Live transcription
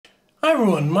Hi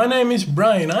everyone, my name is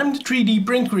Brian. I'm the 3D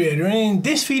print creator, and in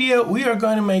this video we are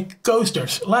going to make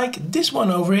coasters like this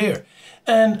one over here.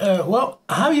 And well,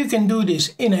 how you can do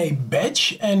this in a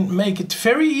batch and make it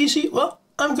very easy, well,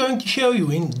 I'm going to show you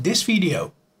in this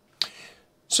video.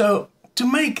 So to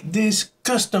make these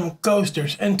custom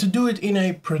coasters and to do it in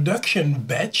a production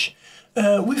batch,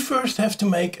 we first have to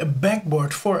make a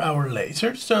backboard for our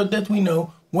lasers so that we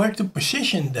know where to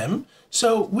position them,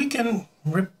 so we can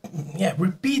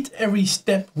repeat every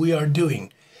step we are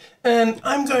doing. And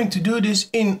I'm going to do this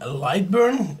in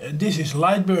LightBurn. This is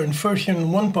LightBurn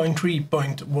version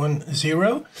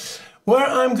 1.3.10, where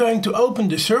I'm going to open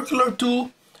the circular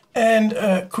tool and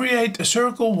create a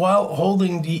circle while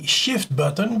holding the shift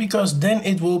button, because then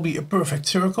it will be a perfect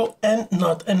circle and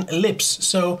not an ellipse.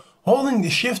 So holding the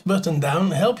shift button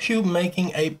down helps you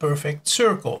making a perfect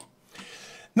circle.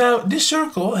 Now this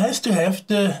circle has to have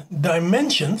the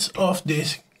dimensions of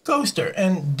this coaster,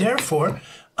 and therefore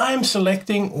I'm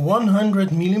selecting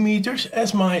 100 millimeters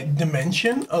as my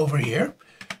dimension over here.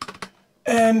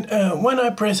 And when I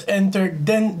press enter,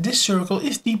 then this circle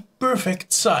is the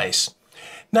perfect size.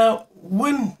 Now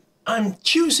when I'm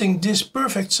choosing this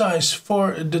perfect size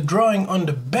for the drawing on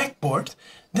the backboard,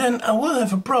 then I will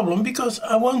have a problem because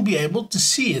I won't be able to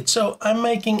see it. So I'm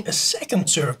making a second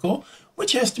circle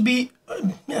which has to be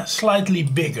slightly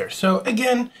bigger. So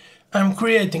again, I'm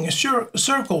creating a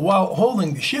circle while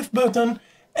holding the shift button,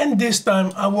 and this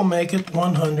time I will make it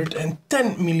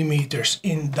 110 millimeters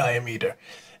in diameter.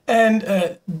 And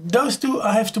those two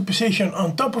I have to position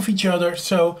on top of each other,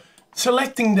 so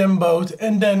selecting them both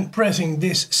and then pressing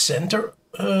this center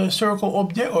circle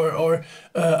object or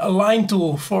align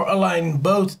tool for align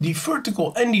both the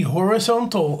vertical and the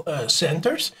horizontal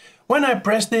centers. When I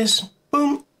press this,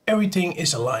 boom, everything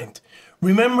is aligned.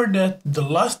 Remember that the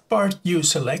last part you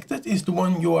selected is the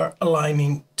one you are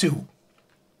aligning to.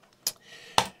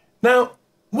 Now,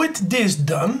 with this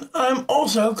done, I'm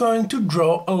also going to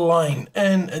draw a line,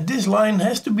 and this line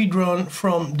has to be drawn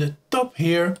from the top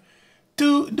here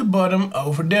to the bottom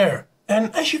over there.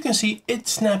 And as you can see, it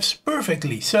snaps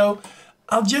perfectly. So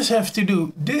I'll just have to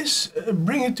do this,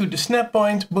 bring it to the snap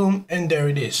point, boom, and there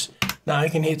it is. Now I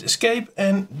can hit escape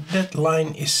and that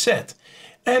line is set.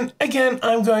 And again,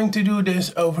 I'm going to do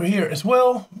this over here as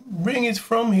well. Bring it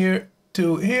from here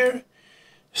to here,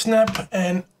 snap,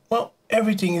 and well,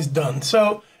 everything is done.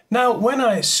 So now when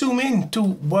I zoom in to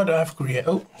what I've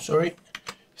created,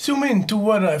 zoom in to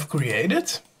what I've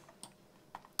created,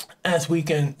 as we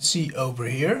can see over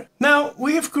here. Now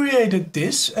we have created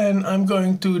this, and I'm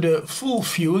going to the full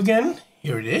view again.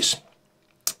 Here it is.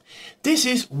 This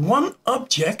is one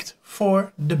object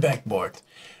for the backboard,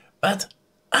 but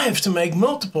I have to make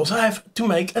multiples. I have to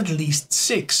make at least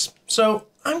 6. So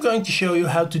I'm going to show you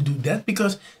how to do that,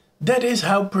 because that is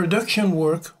how production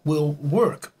work will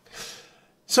work.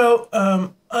 So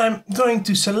I'm going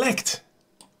to select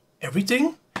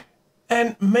everything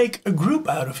and make a group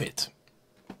out of it.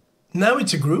 Now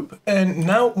it's a group, and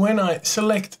now when I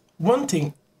select one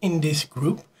thing in this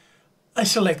group, I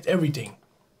select everything.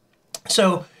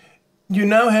 So you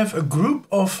now have a group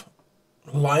of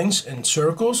lines and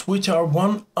circles which are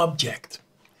one object.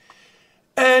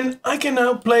 And I can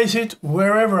now place it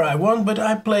wherever I want, but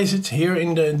I place it here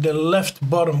in the left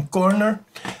bottom corner.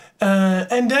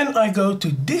 And then I go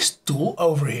to this tool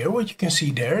over here, what you can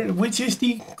see there, which is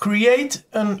the create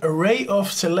an array of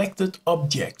selected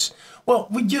objects. Well,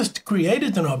 we just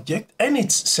created an object and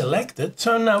it's selected,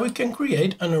 so now we can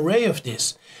create an array of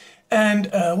this. And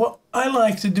well, I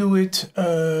like to do it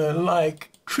like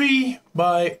 3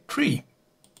 by 3.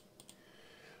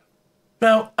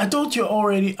 Now, I told you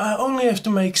already, I only have to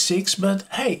make 6, but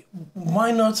hey,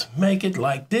 why not make it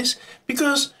like this?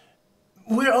 Because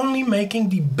we're only making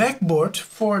the backboard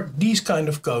for these kind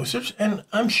of coasters, and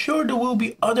I'm sure there will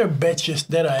be other batches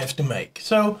that I have to make.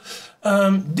 So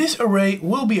this array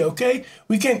will be okay.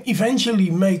 We can eventually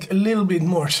make a little bit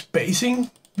more spacing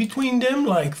between them,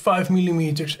 like 5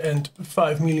 millimeters and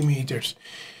 5 millimeters,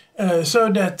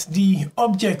 so that the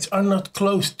objects are not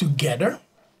close together.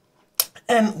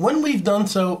 And when we've done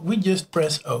so, we just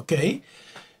press OK.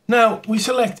 Now we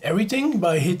select everything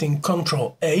by hitting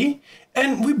Ctrl A,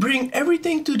 and we bring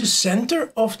everything to the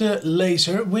center of the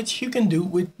laser, which you can do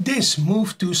with this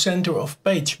Move to Center of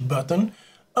Page button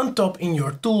on top in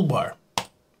your toolbar.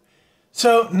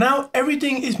 So now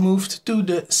everything is moved to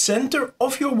the center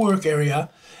of your work area.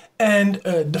 And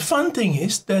the fun thing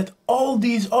is that all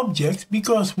these objects,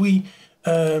 because we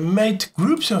made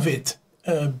groups of it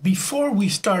before we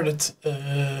started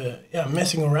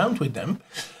messing around with them,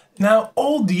 now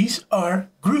all these are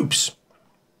groups.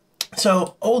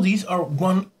 So all these are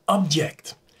one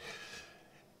object.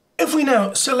 If If we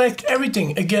now select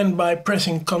everything again by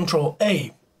pressing Ctrl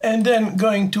A and then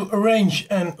going to arrange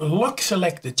and lock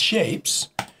selected shapes,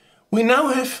 we now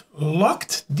have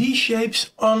locked these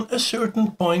shapes on a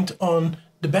certain point on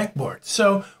the backboard.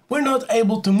 So we're not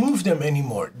able to move them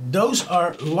anymore. Those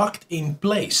are locked in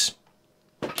place,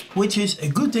 which is a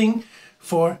good thing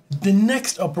for the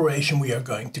next operation we are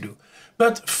going to do.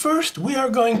 But first we are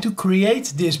going to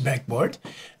create this backboard,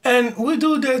 and we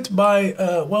do that by,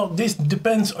 well, this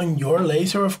depends on your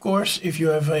laser, of course. If you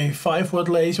have a 5-watt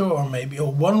laser or maybe a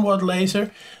 1-watt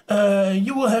laser,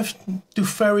 you will have to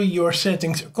vary your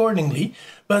settings accordingly.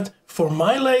 But for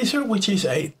my laser, which is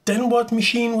a 10-watt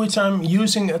machine, which I'm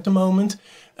using at the moment,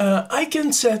 I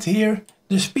can set here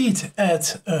the speed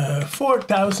at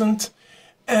 4000,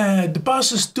 the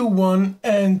passes to 1,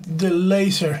 and the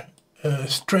laser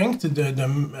strength,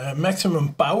 the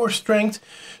maximum power strength,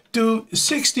 to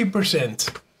 60%.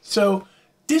 So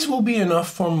this will be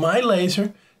enough for my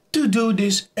laser to do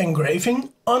this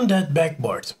engraving on that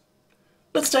backboard.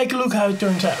 Let's take a look how it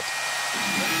turns out.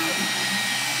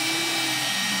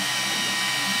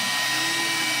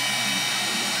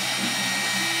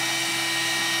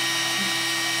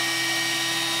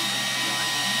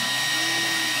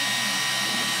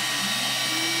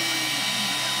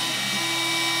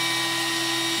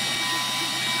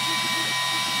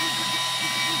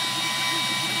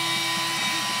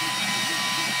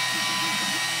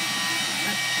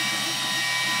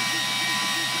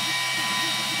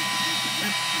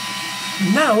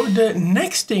 Now the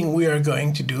next thing we are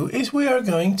going to do is we are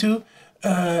going to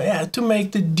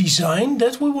make the design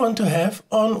that we want to have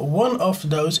on one of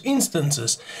those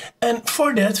instances. And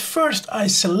for that, first I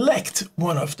select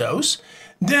one of those,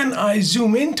 then I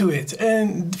zoom into it,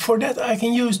 and for that I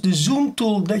can use the zoom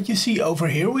tool that you see over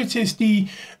here, which is the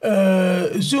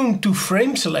zoom to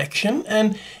frame selection.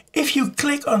 And if you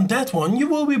click on that one, you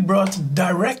will be brought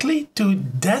directly to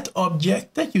that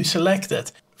object that you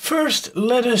selected. First,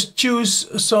 let us choose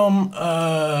some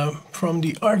from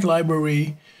the art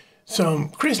library, some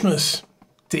Christmas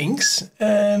things.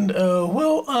 And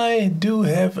well, I do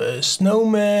have a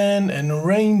snowman and a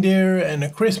reindeer and a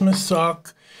Christmas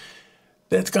sock,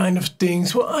 that kind of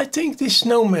things. Well, I think this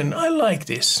snowman, I like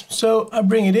this. So I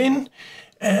bring it in,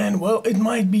 and well, it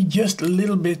might be just a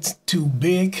little bit too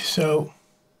big. So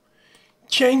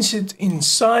change it in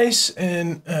size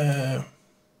and yeah,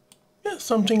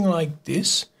 something like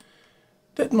this.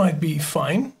 That might be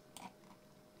fine.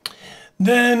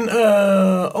 Then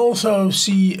also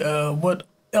see what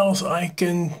else I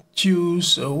can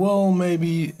choose. Well,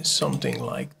 maybe something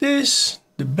like this.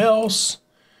 The bells,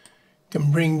 can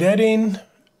bring that in,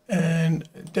 and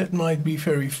that might be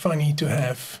very funny to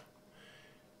have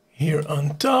here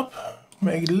on top.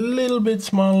 Make it a little bit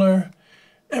smaller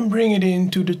and bring it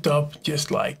into the top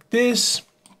just like this.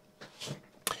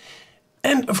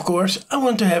 And of course, I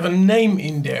want to have a name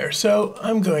in there. So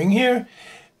I'm going here.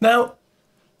 Now,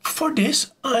 for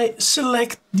this, I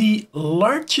select the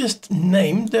largest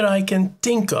name that I can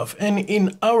think of. And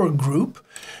in our group,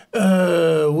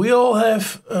 we all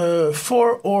have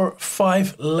 4 or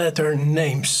 5 letter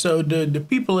names. So the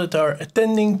people that are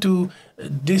attending to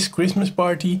this Christmas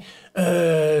party,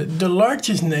 the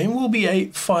largest name will be a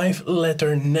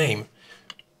 5-letter name.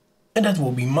 And that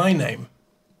will be my name.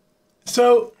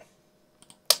 So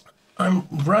I'm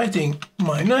writing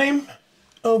my name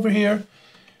over here,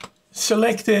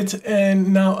 select it,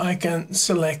 and now I can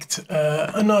select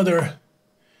another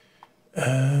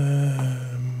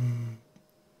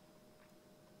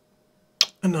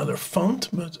font,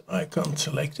 but I can't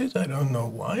select it. I don't know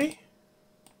why.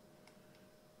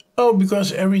 Oh,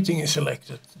 because everything is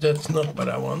selected. That's not what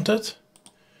I wanted.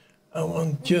 I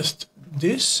want just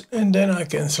this, and then I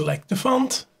can select the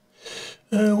font,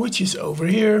 which is over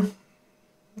here.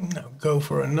 Now go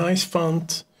for a nice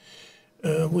font,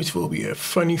 which will be a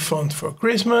funny font for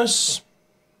Christmas.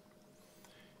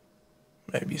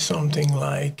 Maybe something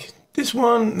like this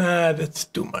one. Nah, that's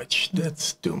too much.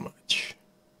 That's too much.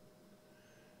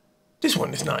 This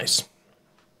one is nice.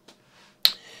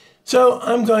 So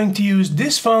I'm going to use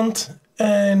this font,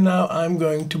 and now I'm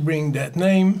going to bring that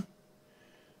name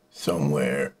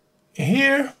somewhere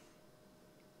here.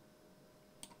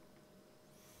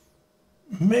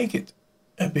 Make it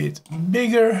a bit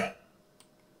bigger,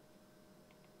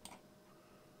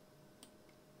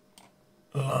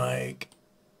 like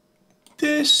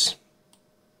this.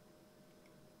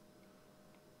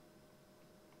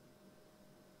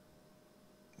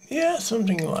 Yeah,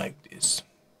 something like this.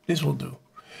 This will do.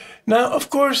 Now,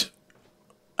 of course,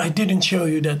 I didn't show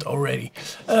you that already.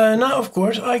 Now, of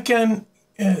course, I can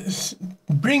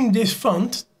bring this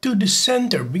font to the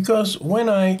center, because when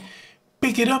I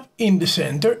pick it up in the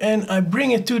center and I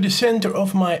bring it to the center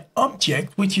of my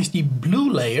object, which is the blue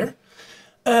layer,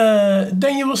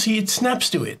 then you will see it snaps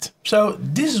to it. So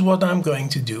this is what I'm going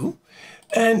to do.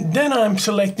 And then I'm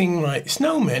selecting my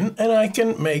snowman and I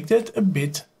can make that a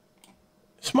bit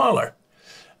smaller.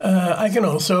 I can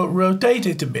also rotate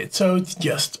it a bit, so it's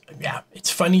just, yeah, it's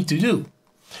funny to do.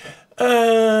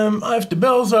 I have the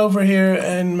bells over here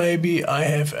and maybe I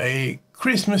have a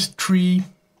Christmas tree.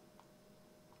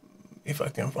 If I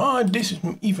can, oh, this is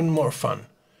even more fun.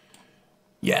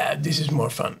 Yeah, this is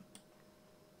more fun.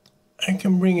 I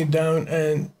can bring it down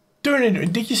and turn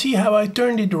it. Did you see how I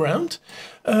turned it around?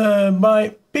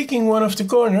 By picking one of the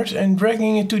corners and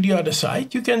dragging it to the other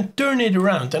side, you can turn it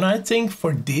around. And I think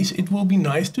for this, it will be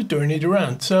nice to turn it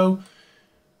around. So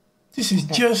this is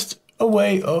just a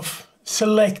way of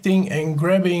selecting and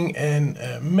grabbing and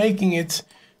making it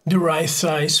the right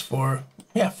size for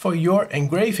your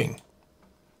engraving.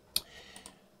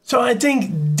 So I think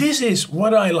this is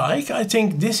what I like. I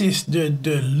think this is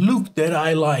the look that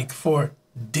I like for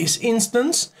this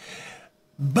instance.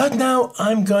 But now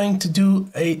I'm going to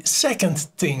do a second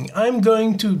thing. I'm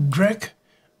going to drag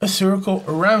a circle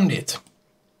around it.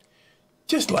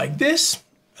 Just like this.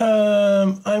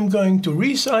 I'm going to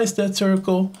resize that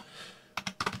circle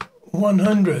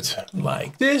 100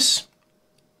 like this.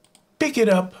 Pick it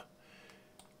up,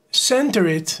 center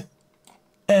it,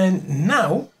 and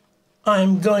now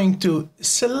I'm going to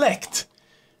select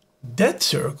that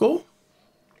circle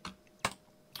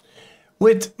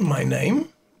with my name,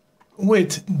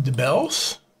 with the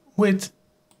bells, with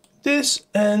this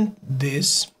and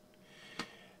this.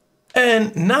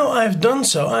 And now I've done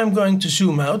so, I'm going to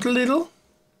zoom out a little.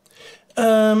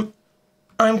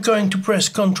 I'm going to press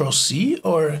Ctrl C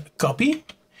or copy,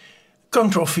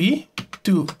 Ctrl V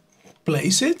to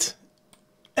place it,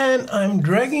 and I'm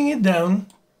dragging it down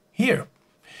here.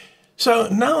 So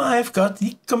now I've got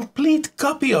the complete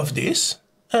copy of this,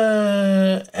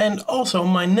 and also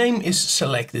my name is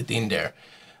selected in there.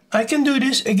 I can do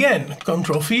this again,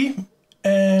 Ctrl V,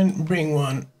 and bring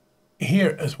one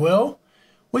here as well,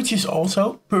 which is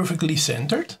also perfectly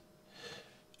centered.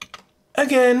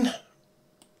 Again,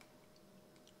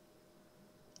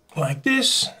 like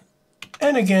this,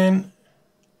 and again,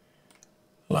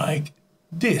 like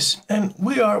this. And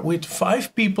we are with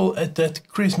 5 people at that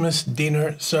Christmas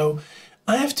dinner, so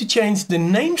I have to change the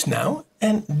names now,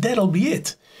 and that'll be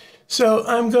it. So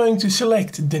I'm going to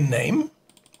select the name,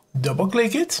 double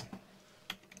click it,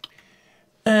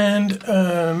 and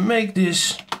make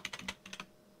this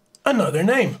another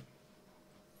name.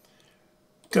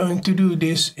 Going to do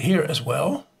this here as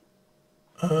well.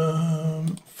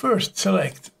 First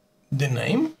select the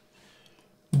name,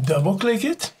 double click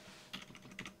it,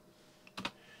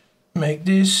 make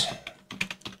this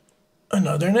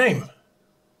another name.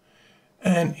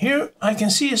 And here I can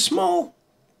see a small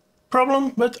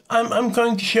problem, but I'm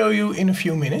going to show you in a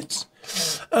few minutes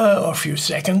or a few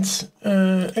seconds.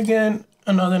 Again,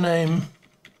 another name.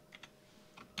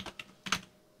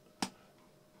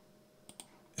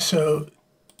 So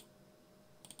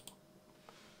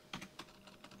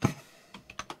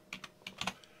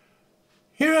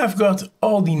here I've got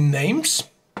all the names,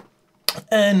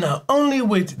 and now only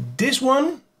with this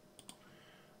one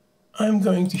I'm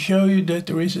going to show you that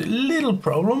there is a little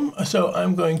problem. So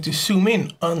I'm going to zoom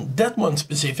in on that one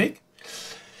specific.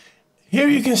 Here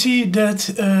you can see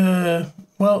that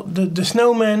well, the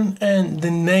snowman and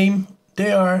the name,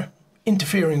 they are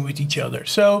interfering with each other.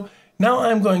 So now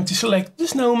I'm going to select the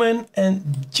snowman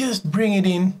and just bring it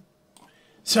in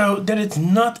so that it's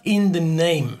not in the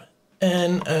name.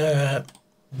 And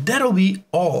that'll be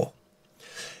all.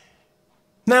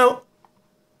 Now,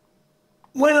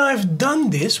 when I've done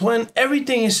this, when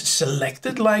everything is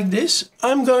selected like this,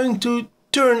 I'm going to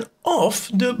turn off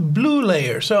the blue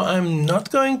layer. So I'm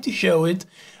not going to show it.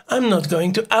 I'm not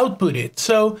going to output it.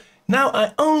 So now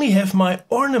I only have my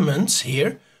ornaments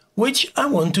here, which I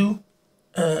want to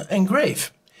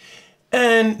engrave.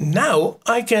 And now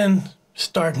I can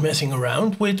start messing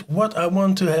around with what I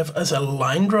want to have as a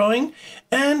line drawing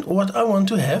and what I want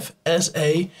to have as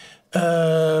a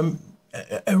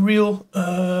real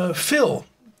fill.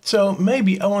 So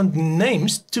maybe I want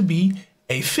names to be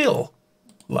a fill,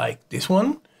 like this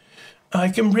one. I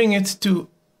can bring it to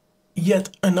yet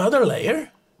another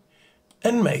layer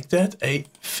and make that a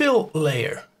fill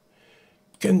layer.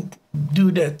 Can do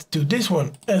that to this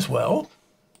one as well.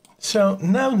 So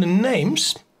now the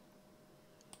names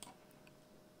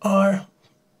are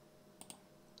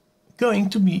going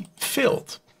to be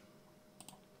filled,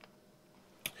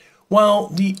 while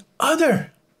the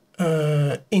other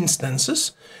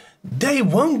instances, they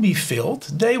won't be filled,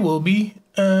 they will be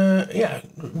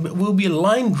will be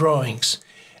line drawings.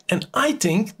 And I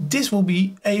think this will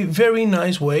be a very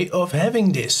nice way of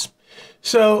having this.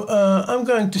 So I'm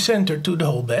going to center to the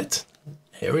whole bed.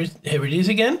 Here it is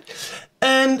again.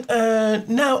 And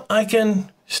now I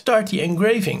can start the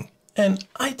engraving. And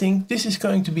I think this is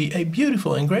going to be a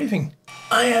beautiful engraving.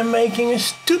 I am making a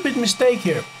stupid mistake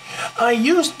here. I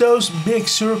used those big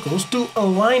circles to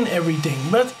align everything,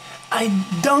 but I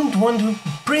don't want to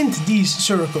print these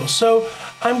circles. So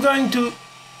I'm going to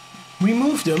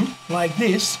remove them like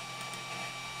this.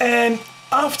 And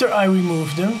after I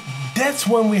remove them, that's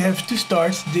when we have to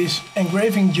start this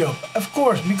engraving job. Of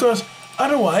course, because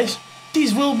otherwise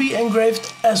these will be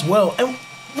engraved as well. And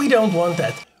we don't want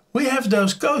that. We have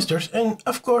those coasters, and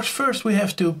of course first we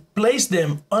have to place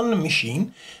them on the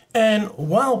machine, and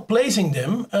while placing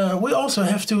them we also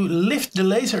have to lift the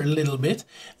laser a little bit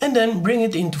and then bring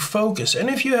it into focus. And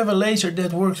if you have a laser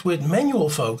that works with manual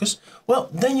focus, well,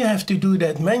 then you have to do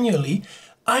that manually.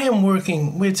 I am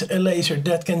working with a laser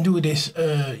that can do this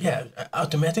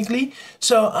automatically,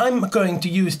 so I'm going to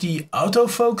use the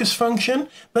autofocus function.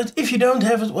 But if you don't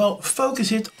have it, well, focus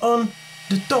it on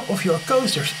the top of your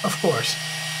coasters, of course.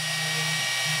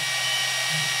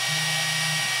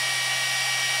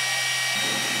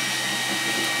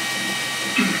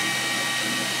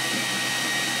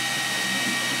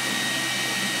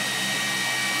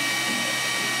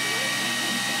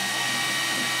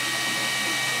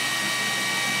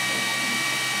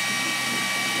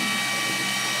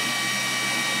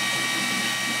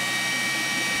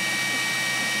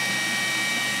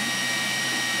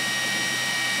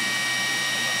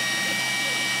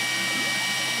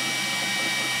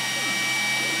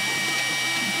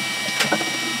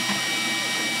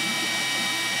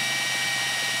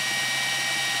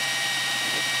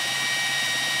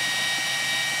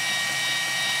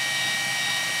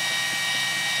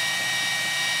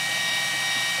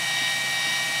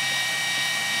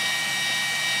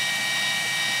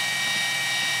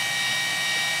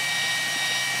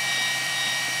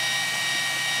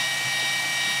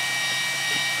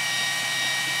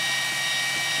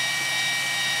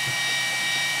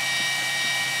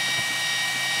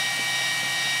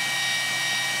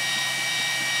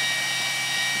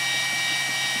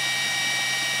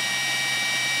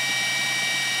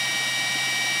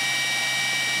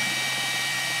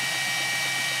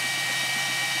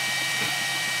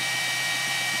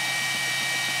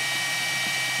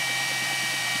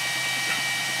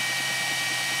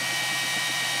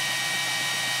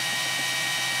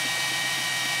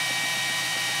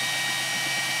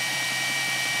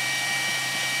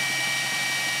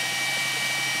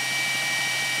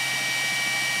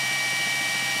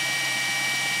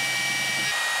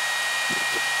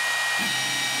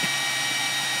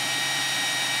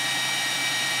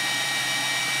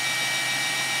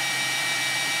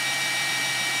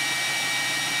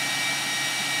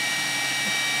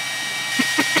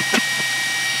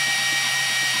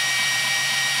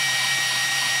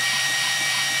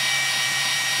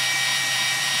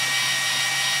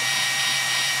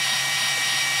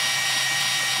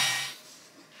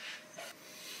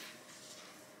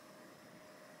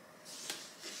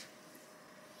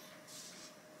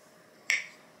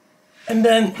 And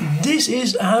then this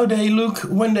is how they look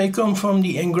when they come from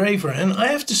the engraver. And I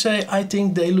have to say, I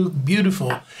think they look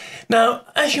beautiful. Now,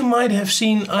 as you might have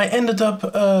seen, I ended up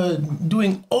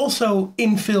doing also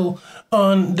infill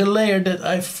on the layer that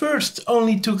I first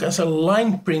only took as a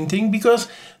line printing, because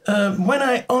when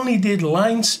I only did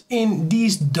lines in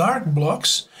these dark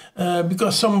blocks,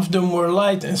 because some of them were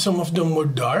light and some of them were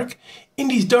dark, in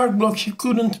these dark blocks you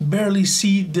couldn't barely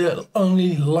see the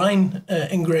only line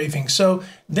engraving. So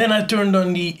then I turned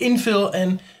on the infill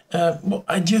and well,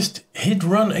 I just hit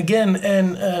run again,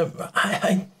 and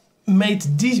I made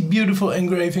these beautiful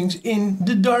engravings in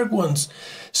the dark ones.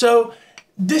 So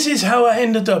this is how I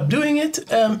ended up doing it.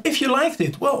 If you liked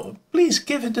it, well, please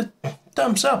give it a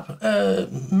thumbs up.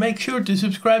 Make sure to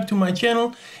subscribe to my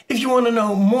channel. If you want to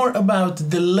know more about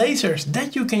the lasers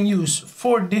that you can use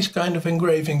for this kind of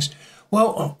engravings,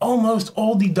 well, almost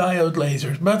all the diode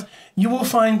lasers, but you will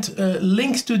find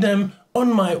links to them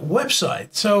on my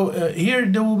website. So here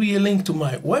there will be a link to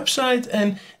my website,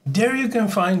 and there you can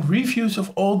find reviews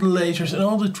of all the lasers and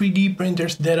all the 3D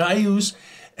printers that I use.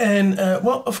 And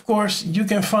well, of course, you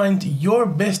can find your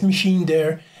best machine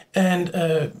there and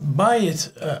buy it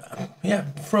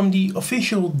from the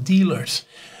official dealers.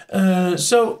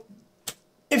 So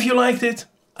if you liked it,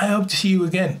 I hope to see you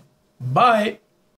again. Bye!